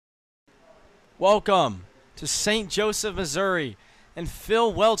Welcome to St. Joseph, Missouri, and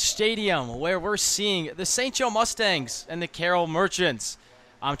Phil Welch Stadium, where we're seeing the St. Joe Mustangs and the Carroll Merchants.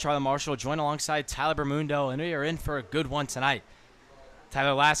 I'm Charlie Marshall, joined alongside Tyler Bermundo, and we are in for a good one tonight.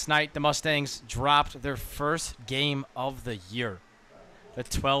 Tyler, last night the Mustangs dropped their first game of the year. The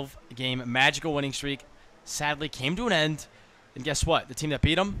 12-game magical winning streak sadly came to an end, and guess what? The team that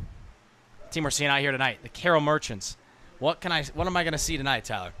beat them, the team we're seeing out here tonight, the Carroll Merchants. What am I going to see tonight,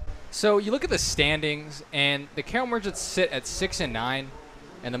 Tyler? So you look at the standings, and the Carroll Merchants sit at 6-9,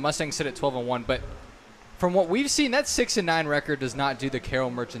 and the Mustangs sit at 12-1. But from what we've seen, that 6-9 record does not do the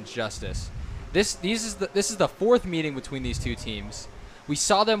Carroll Merchants justice. This is the fourth meeting between these two teams. We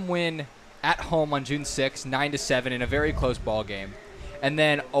saw them win at home on June 6th, 9-7 in a very close ball game, and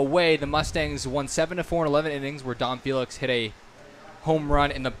then away, the Mustangs won 7-4 in 11 innings, where Don Felix hit a home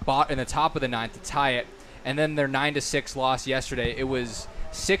run in the top of the ninth to tie it, and then their 9-6 loss yesterday. It was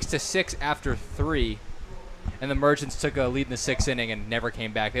 6-6 after 3, and the Merchants took a lead in the 6th inning and never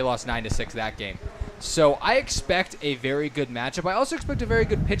came back. They lost 9-6 that game. So I expect a very good matchup. I also expect a very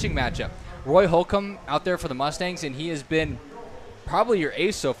good pitching matchup. Roy Holcomb out there for the Mustangs, and he has been probably your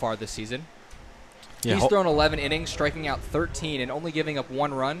ace so far this season. Yeah, he's thrown 11 innings, striking out 13, and only giving up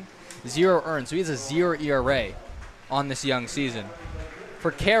 1 run, 0 earned. So he has a 0 ERA on this young season. For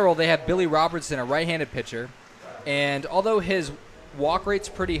Carroll, they have Billy Robertson, a right-handed pitcher, and although his walk rate's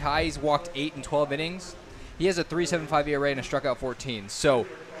pretty high, he's walked 8 in 12 innings, he has a 3.75 ERA and a struck out 14. So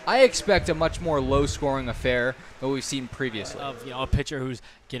I expect a much more low-scoring affair than what we've seen previously. A pitcher who's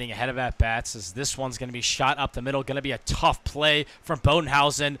getting ahead of at-bats, as this one's going to be shot up the middle, going to be a tough play from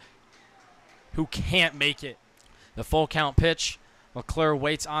Bodenhausen, who can't make it. The full count pitch. McClure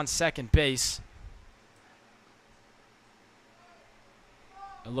waits on second base.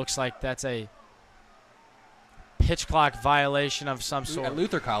 It looks like that's a pitch clock violation of some sort. At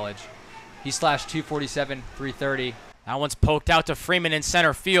Luther College, he slashed 247, 330. That one's poked out to Freeman in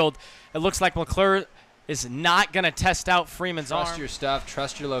center field. It looks like McClure is not going to test out Freeman's arm. Trust your stuff.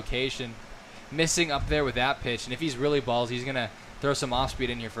 Trust your location. Missing up there with that pitch. And if he's really balls, he's going to throw some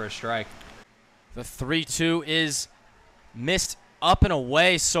off-speed in here for a strike. The 3-2 is missed up and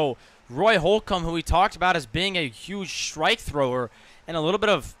away. So Roy Holcomb, who we talked about as being a huge strike thrower, and a little bit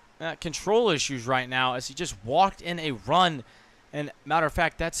of control issues right now, as he just walked in a run. And matter of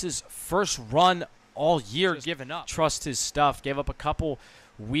fact, that's his first run all year given up. Trust his stuff. Gave up a couple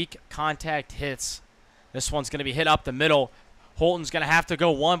weak contact hits. This one's going to be hit up the middle. Holton's going to have to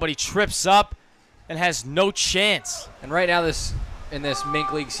go one, but he trips up and has no chance. And right now, in this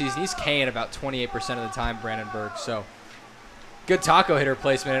Mink League season, he's K'ing about 28% of the time, Brandenburg. So good taco hitter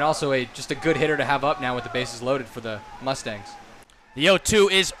placement, and also just a good hitter to have up now with the bases loaded for the Mustangs. The 0-2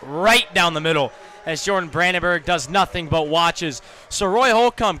 is right down the middle as Jordan Brandenburg does nothing but watches. So Roy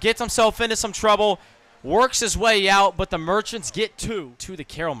Holcomb gets himself into some trouble, works his way out, but the Merchants get two to the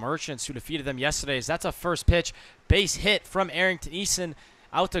Carroll Merchants, who defeated them yesterday. That's a first pitch base hit from Arrington Eason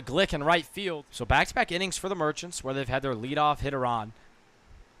out to Glick in right field. So back-to-back innings for the Merchants, where they've had their leadoff hitter on.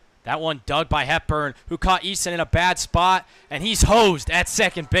 That one dug by Hepburn, who caught Eason in a bad spot, and he's hosed at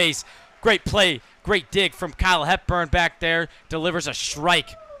second base. Great play, great dig from Kyle Hepburn back there. Delivers a strike.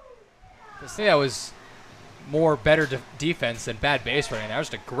 Yeah, it was more better defense than bad base running. That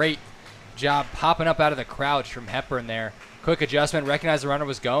was just a great job popping up out of the crouch from Hepburn there. Quick adjustment, recognized the runner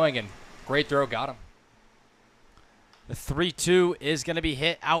was going, and great throw, got him. The 3-2 is going to be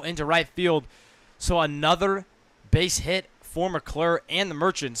hit out into right field. So another base hit for McClure and the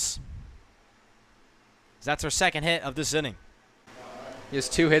Merchants. That's their second hit of this inning. He has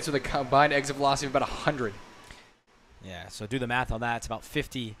 2 hits with a combined exit velocity of about 100. Yeah, so do the math on that. It's about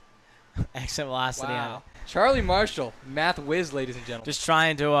 50 exit velocity. Wow. Charlie Marshall, math whiz, ladies and gentlemen. Just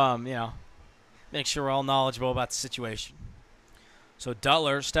trying to, make sure we're all knowledgeable about the situation. So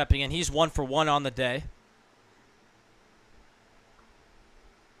Dutler stepping in. He's 1 for 1 on the day.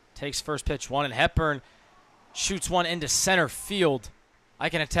 Takes first pitch one, and Hepburn shoots one into center field. I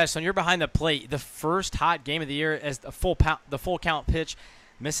can attest, when you're behind the plate, the first hot game of the year as the full count pitch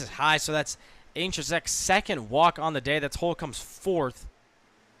misses high. So that's Aintrezek's second walk on the day. That's Holcomb's 4th.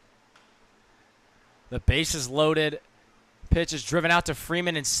 The base is loaded. Pitch is driven out to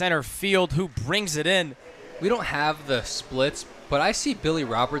Freeman in center field, who brings it in. We don't have the splits, but I see Billy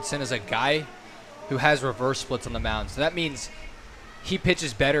Robertson as a guy who has reverse splits on the mound. So that means he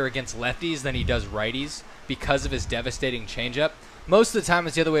pitches better against lefties than he does righties because of his devastating changeup. Most of the time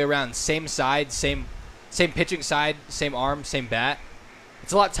it's the other way around. Same side, same pitching side, same arm, same bat.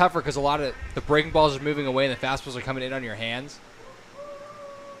 It's a lot tougher because a lot of the breaking balls are moving away and the fastballs are coming in on your hands.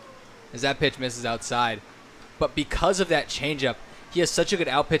 As that pitch misses outside. But because of that changeup, He has such a good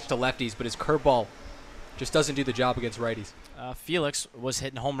out pitch to lefties, but his curveball just doesn't do the job against righties. Felix was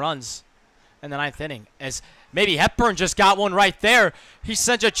hitting home runs in the 9th inning, as maybe Hepburn just got one right there. He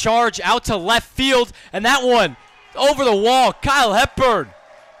sent a charge out to left field, and that one over the wall. Kyle Hepburn,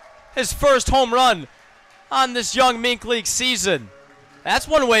 his first home run on this young Mink League season. That's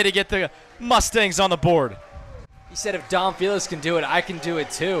one way to get the Mustangs on the board. He said if Dom Felix can do it, I can do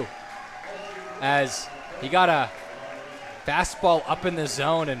it too. As he got a fastball up in the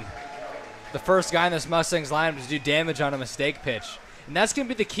zone, and the first guy in this Mustangs lineup to do damage on a mistake pitch. And that's going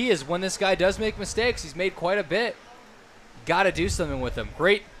to be the key, is when this guy does make mistakes, he's made quite a bit. Got to do something with him.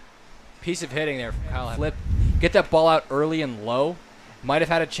 Great piece of hitting there from Kyle. Flip, get that ball out early and low. Might have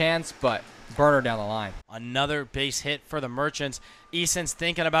had a chance, but burner down the line. Another base hit for the Merchants. Eason's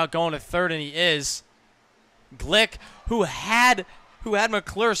thinking about going to third, and he is. Glick, who had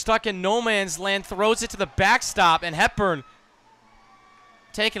McClure stuck in no man's land, throws it to the backstop, and Hepburn,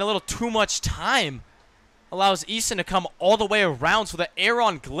 taking a little too much time, allows Easton to come all the way around. So the air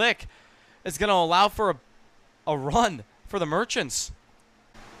on Glick is going to allow for a run for the Merchants.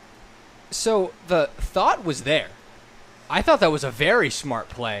 So the thought was there. I thought that was a very smart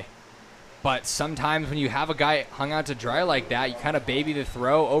play. But sometimes when you have a guy hung out to dry like that, you kind of baby the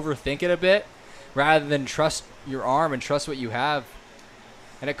throw, overthink it a bit, rather than trust your arm and trust what you have.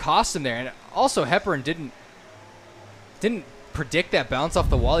 And it cost him there. And also Hepburn didn't predict that bounce off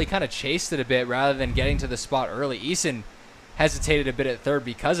the wall. He kind of chased it a bit rather than getting to the spot early. Eason hesitated a bit at third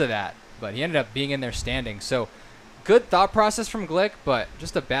because of that, but he ended up being in there standing. So good thought process from Glick, but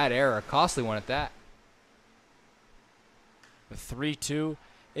just a bad error, a costly one at that. The 3-2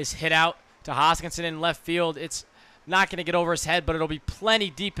 is hit out to Hoskinson in left field. It's not going to get over his head, but it'll be plenty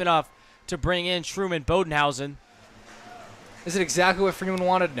deep enough to bring in Truman Bodenhausen. Is it exactly what Freeman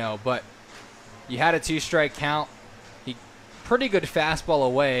wanted? No, but you had a 2-strike count. Pretty good fastball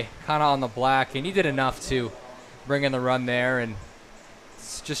away, kind of on the black, and he did enough to bring in the run there, and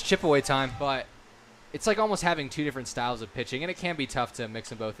it's just chip away time. But it's like almost having two different styles of pitching, and it can be tough to mix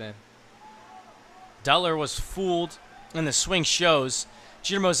them both in. Dutler was fooled, and the swing shows.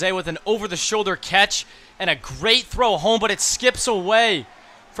 Jeter Mose with an over-the-shoulder catch and a great throw home, but it skips away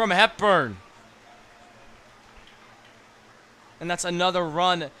from Hepburn. And that's another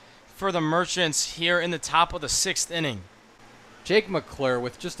run for the Merchants here in the top of the 6th inning. Jake McClure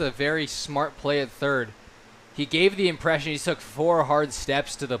with just a very smart play at third. He gave the impression he took 4 hard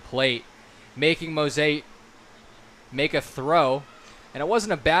steps to the plate, making Mose make a throw. And it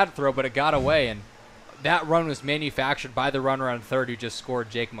wasn't a bad throw, but it got away. And that run was manufactured by the runner on third who just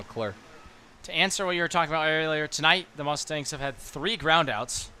scored, Jake McClure. To answer what you were talking about earlier, tonight the Mustangs have had 3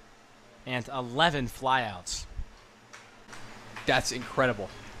 groundouts and 11 flyouts. That's incredible.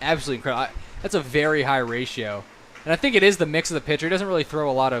 Absolutely incredible. That's a very high ratio. And I think it is the mix of the pitcher. He doesn't really throw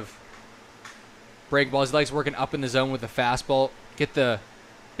a lot of break balls. He likes working up in the zone with the fastball, get the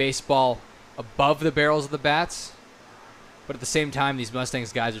baseball above the barrels of the bats. But at the same time, these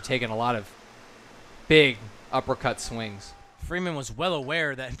Mustangs guys are taking a lot of big uppercut swings. Freeman was well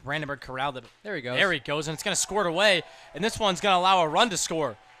aware that Brandenburg corralled it. There he goes. There he goes, and it's going to score it away. And this one's going to allow a run to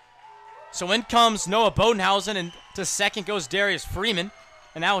score. So in comes Noah Bodenhausen, and to second goes Darius Freeman.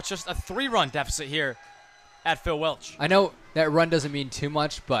 And now it's just a 3-run deficit here at Phil Welch. I know that run doesn't mean too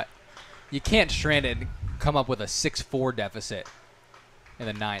much, but you can't strand it and come up with a 6-4 deficit in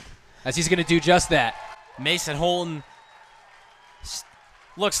the 9th, as he's going to do just that. Mason Holton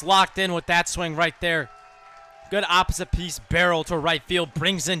looks locked in with that swing right there. Good opposite piece barrel to right field,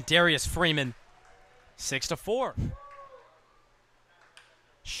 brings in Darius Freeman. 6-4.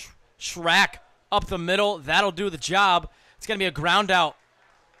 Schrack up the middle, that'll do the job. It's going to be a ground out,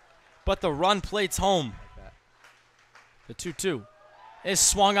 but the run plates home. The 2-2 is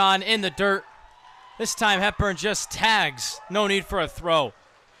swung on in the dirt. This time Hepburn just tags. No need for a throw.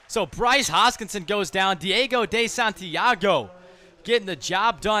 So Bryce Hoskinson goes down. Diego De Santiago getting the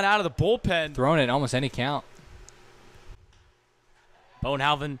job done out of the bullpen. Thrown in almost any count.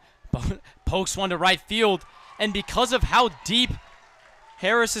 Bodenhausen pokes one to right field. And because of how deep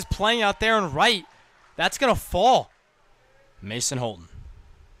Harris is playing out there in right, that's going to fall. Mason Holton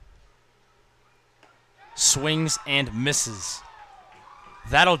swings and misses.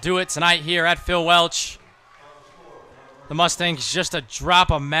 That'll do it tonight here at Phil Welch. The Mustangs just a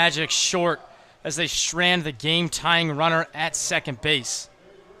drop of magic short as they strand the game-tying runner at second base.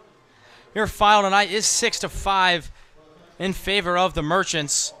 Your final tonight is 6-5 in favor of the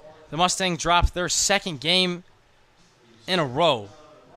Merchants. The Mustangs dropped their second game in a row.